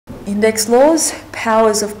Index laws,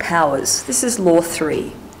 powers of powers. This is law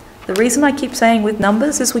 3. The reason I keep saying with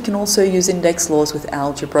numbers is we can also use index laws with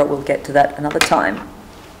algebra. We'll get to that another time.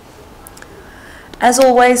 As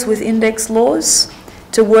always with index laws,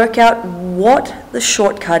 to work out what the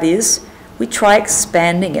shortcut is, we try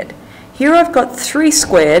expanding it. Here I've got 3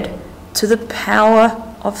 squared to the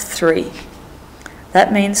power of 3.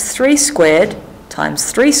 That means 3 squared times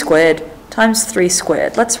 3 squared times 3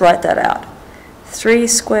 squared. Let's write that out. 3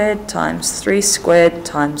 squared times 3 squared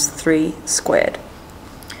times 3 squared.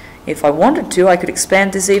 If I wanted to, I could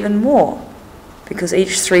expand this even more, because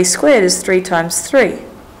each 3 squared is 3 times 3.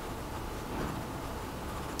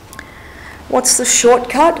 What's the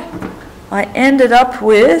shortcut? I ended up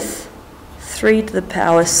with 3 to the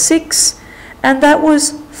power 6, and that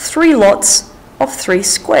was 3 lots of 3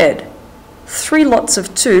 squared. 3 lots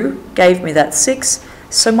of 2 gave me that 6,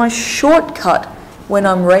 so my shortcut when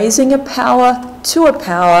I'm raising a power to a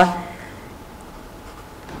power,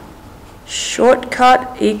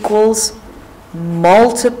 shortcut equals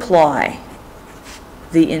multiply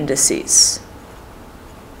the indices.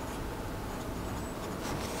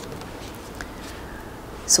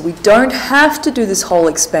 So we don't have to do this whole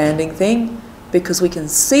expanding thing because we can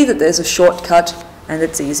see that there's a shortcut and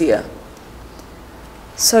it's easier.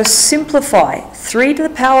 So simplify 3 to the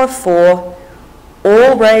power 4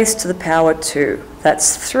 all raised to the power 2.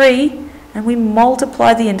 That's 3, and we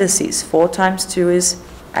multiply the indices. 4 times 2 is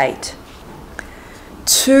 8.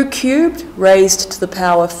 2 cubed raised to the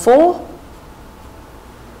power 4.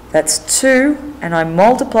 That's 2, and I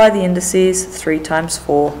multiply the indices. 3 times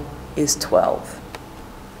 4 is 12.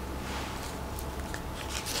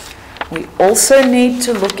 We also need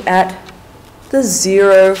to look at the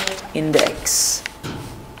 0 index.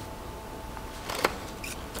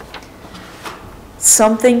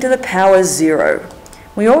 Something to the power 0.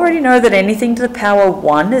 We already know that anything to the power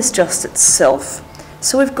 1 is just itself.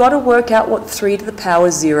 So we've got to work out what 3 to the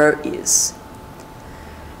power 0 is.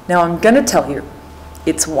 Now I'm going to tell you,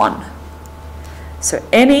 it's 1. So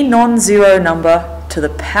any non-zero number to the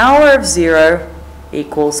power of 0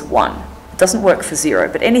 equals 1. It doesn't work for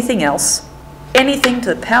 0, but anything else, anything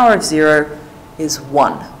to the power of 0 is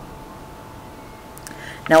 1.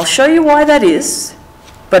 Now I'll show you why that is,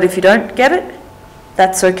 but if you don't get it,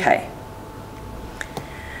 that's okay.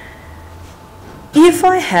 If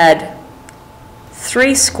I had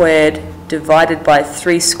 3 squared divided by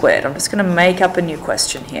 3 squared, I'm just going to make up a new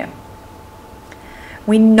question here.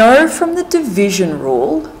 We know from the division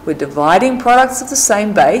rule, we're dividing products of the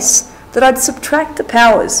same base, that I'd subtract the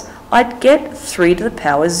powers. I'd get 3 to the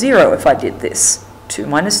power 0 if I did this. 2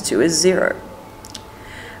 minus 2 is 0.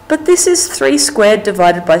 But this is 3 squared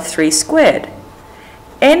divided by 3 squared.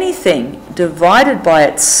 Anything divided by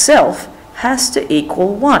itself has to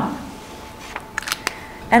equal 1.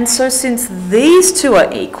 And so since these two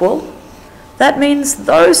are equal, that means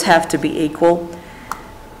those have to be equal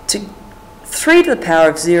to 3 to the power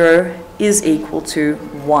of 0 is equal to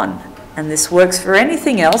 1. And this works for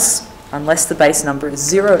anything else, unless the base number is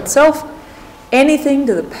 0 itself. Anything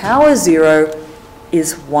to the power 0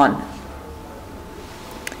 is 1.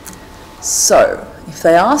 So, if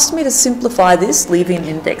they asked me to simplify this, leaving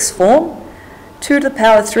index form, 2 to the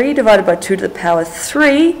power 3 divided by 2 to the power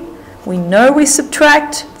 3, we know we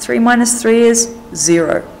subtract. 3 minus 3 is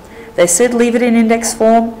 0. They said leave it in index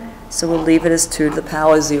form, so we'll leave it as 2 to the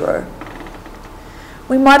power 0.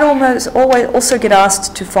 We might almost always also get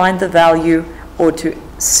asked to find the value or to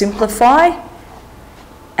simplify,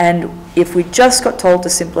 and if we just got told to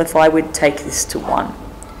simplify, we'd take this to 1.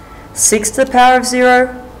 6 to the power of 0,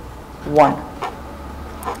 1.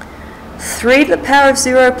 3 to the power of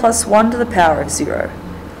 0 plus 1 to the power of 0.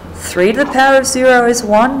 3 to the power of 0 is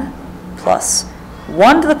 1, plus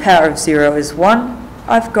 1 to the power of 0 is 1.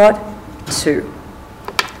 I've got 2.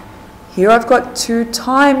 Here I've got 2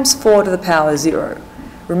 times 4 to the power 0.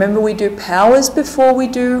 Remember, we do powers before we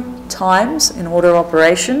do times in order of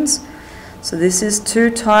operations. So this is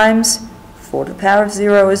 2 times 4 to the power of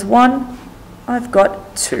 0 is 1. I've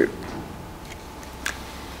got 2.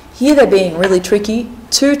 Here they're being really tricky.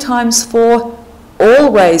 2 times 4,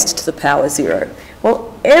 all raised to the power 0.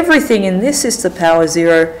 Well, everything in this is to the power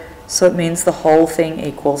 0, so it means the whole thing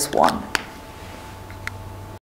equals 1.